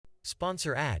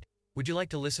Sponsor ad. Would you like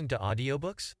to listen to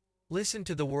audiobooks? Listen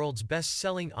to the world's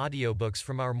best-selling audiobooks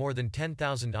from our more than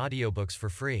 10,000 audiobooks for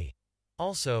free.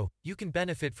 Also, you can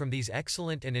benefit from these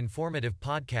excellent and informative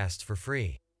podcasts for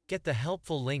free. Get the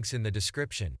helpful links in the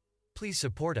description. Please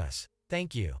support us.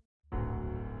 Thank you.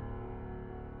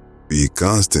 Be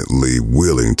constantly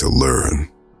willing to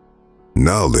learn.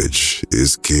 Knowledge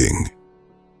is king.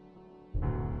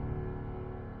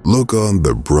 Look on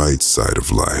the bright side of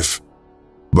life.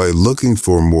 By looking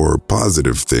for more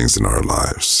positive things in our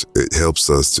lives, it helps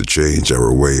us to change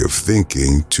our way of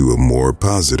thinking to a more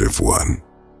positive one.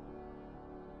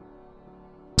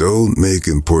 Don't make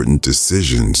important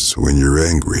decisions when you're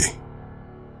angry.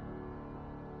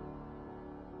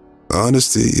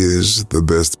 Honesty is the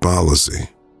best policy.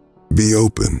 Be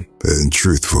open and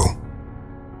truthful.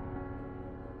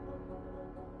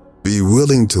 Be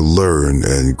willing to learn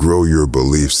and grow your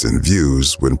beliefs and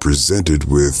views when presented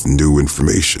with new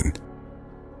information.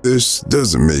 This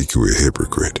doesn't make you a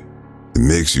hypocrite. It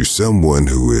makes you someone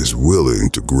who is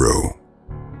willing to grow.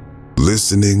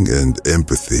 Listening and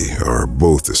empathy are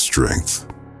both a strength,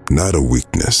 not a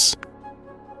weakness.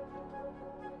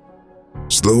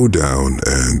 Slow down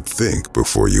and think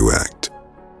before you act.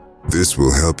 This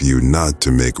will help you not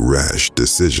to make rash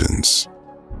decisions.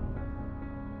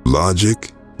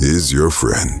 Logic is your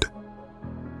friend.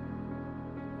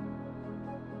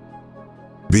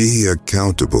 Be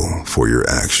accountable for your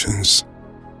actions.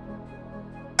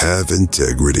 Have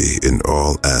integrity in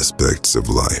all aspects of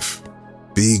life.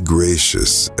 Be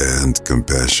gracious and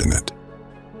compassionate.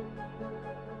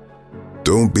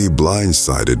 Don't be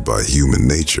blindsided by human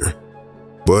nature,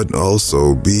 but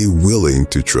also be willing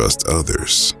to trust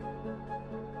others.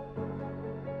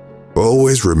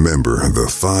 Always remember the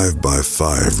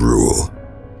 5x5 rule.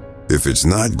 If it's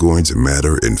not going to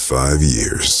matter in 5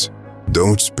 years,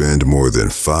 don't spend more than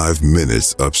 5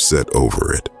 minutes upset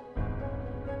over it.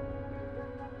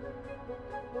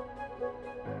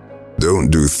 Don't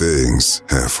do things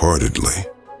half-heartedly.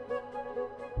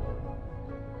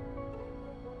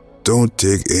 Don't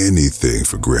take anything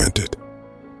for granted.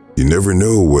 You never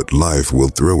know what life will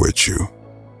throw at you.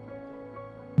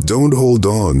 Don't hold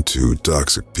on to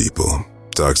toxic people,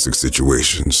 toxic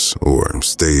situations, or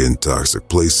stay in toxic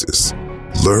places.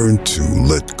 Learn to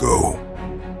let go.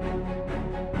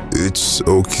 It's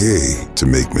okay to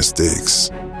make mistakes.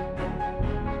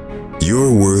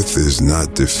 Your worth is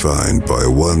not defined by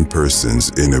one person's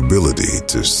inability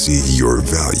to see your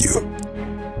value.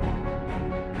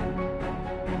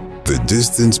 The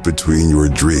distance between your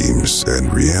dreams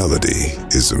and reality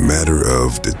is a matter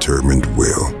of determined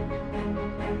will.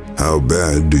 How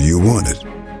bad do you want it?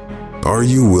 Are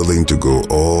you willing to go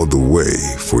all the way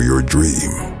for your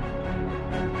dream?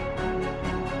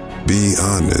 Be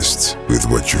honest with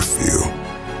what you feel.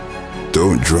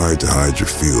 Don't try to hide your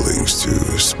feelings to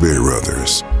spare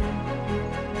others.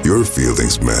 Your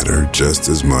feelings matter just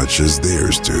as much as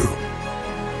theirs do.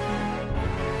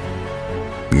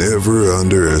 Never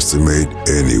underestimate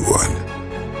anyone.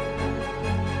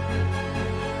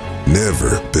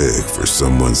 Never beg for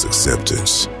someone's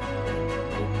acceptance.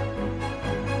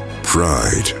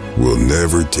 Pride will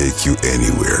never take you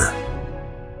anywhere.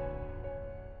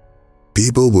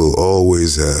 People will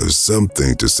always have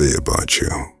something to say about you,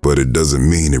 but it doesn't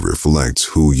mean it reflects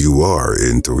who you are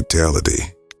in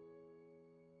totality.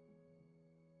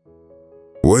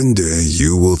 One day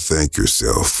you will thank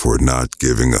yourself for not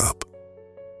giving up.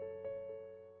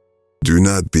 Do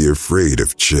not be afraid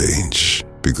of change,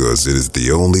 because it is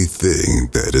the only thing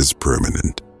that is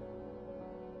permanent.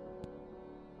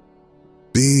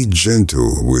 Be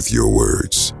gentle with your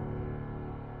words.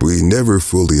 We never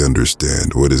fully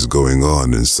understand what is going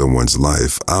on in someone's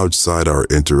life outside our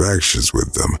interactions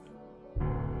with them.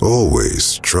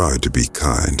 Always try to be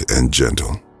kind and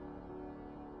gentle.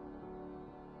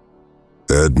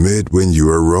 Admit when you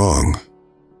are wrong.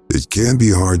 It can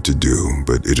be hard to do,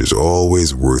 but it is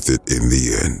always worth it in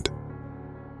the end.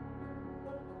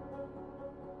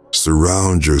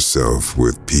 Surround yourself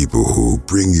with people who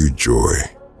bring you joy.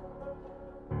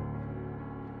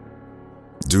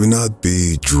 Do not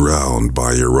be drowned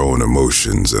by your own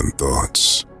emotions and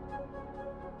thoughts.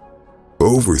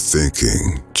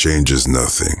 Overthinking changes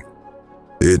nothing.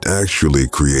 It actually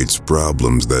creates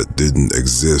problems that didn't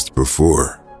exist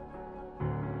before.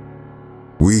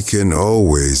 We can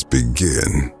always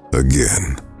begin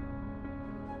again.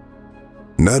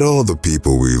 Not all the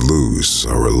people we lose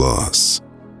are a loss.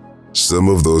 Some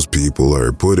of those people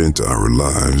are put into our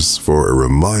lives for a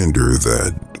reminder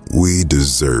that we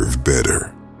deserve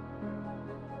better.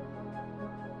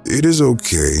 It is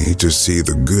okay to see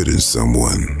the good in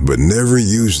someone, but never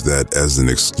use that as an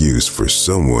excuse for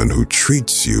someone who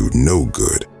treats you no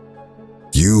good.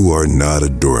 You are not a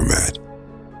doormat.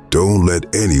 Don't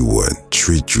let anyone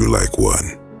treat you like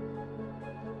one.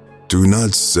 Do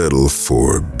not settle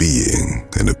for being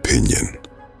an opinion.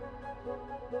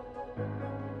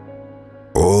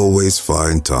 Always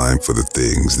find time for the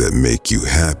things that make you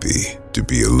happy to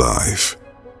be alive.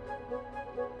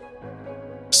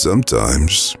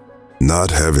 Sometimes, not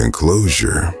having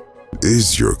closure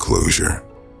is your closure.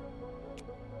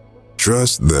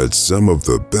 Trust that some of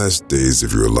the best days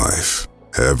of your life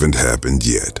haven't happened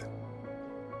yet.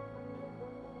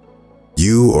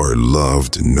 You are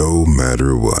loved no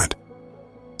matter what,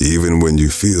 even when you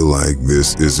feel like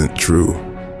this isn't true.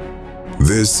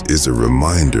 This is a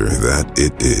reminder that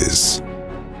it is.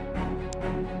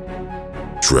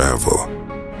 Travel.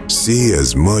 See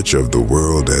as much of the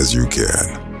world as you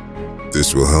can.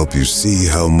 This will help you see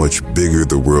how much bigger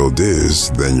the world is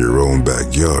than your own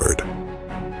backyard.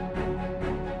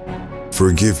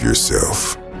 Forgive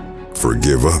yourself.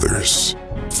 Forgive others.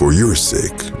 For your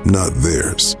sake, not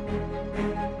theirs.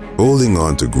 Holding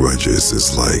on to grudges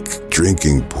is like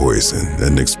drinking poison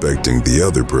and expecting the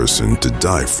other person to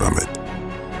die from it.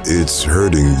 It's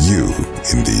hurting you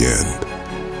in the end.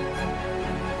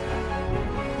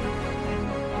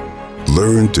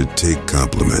 Learn to take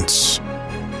compliments.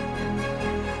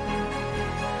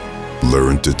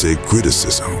 Learn to take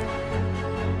criticism.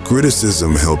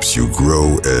 Criticism helps you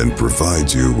grow and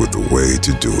provides you with a way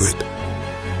to do it.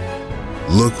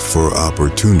 Look for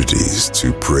opportunities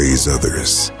to praise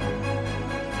others.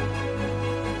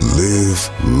 Live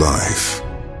life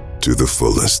to the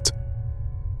fullest.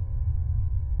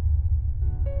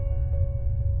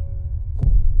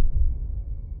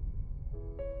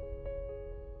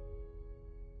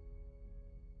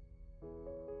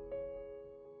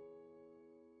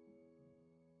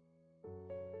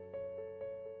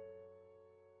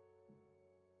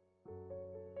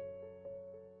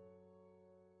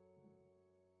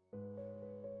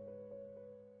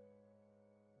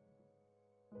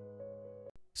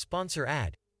 Sponsor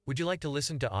ad. Would you like to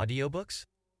listen to audiobooks?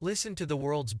 Listen to the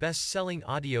world's best-selling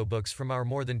audiobooks from our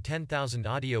more than 10,000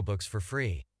 audiobooks for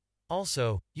free.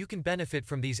 Also, you can benefit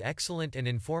from these excellent and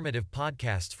informative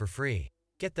podcasts for free.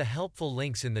 Get the helpful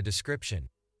links in the description.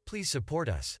 Please support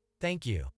us. Thank you.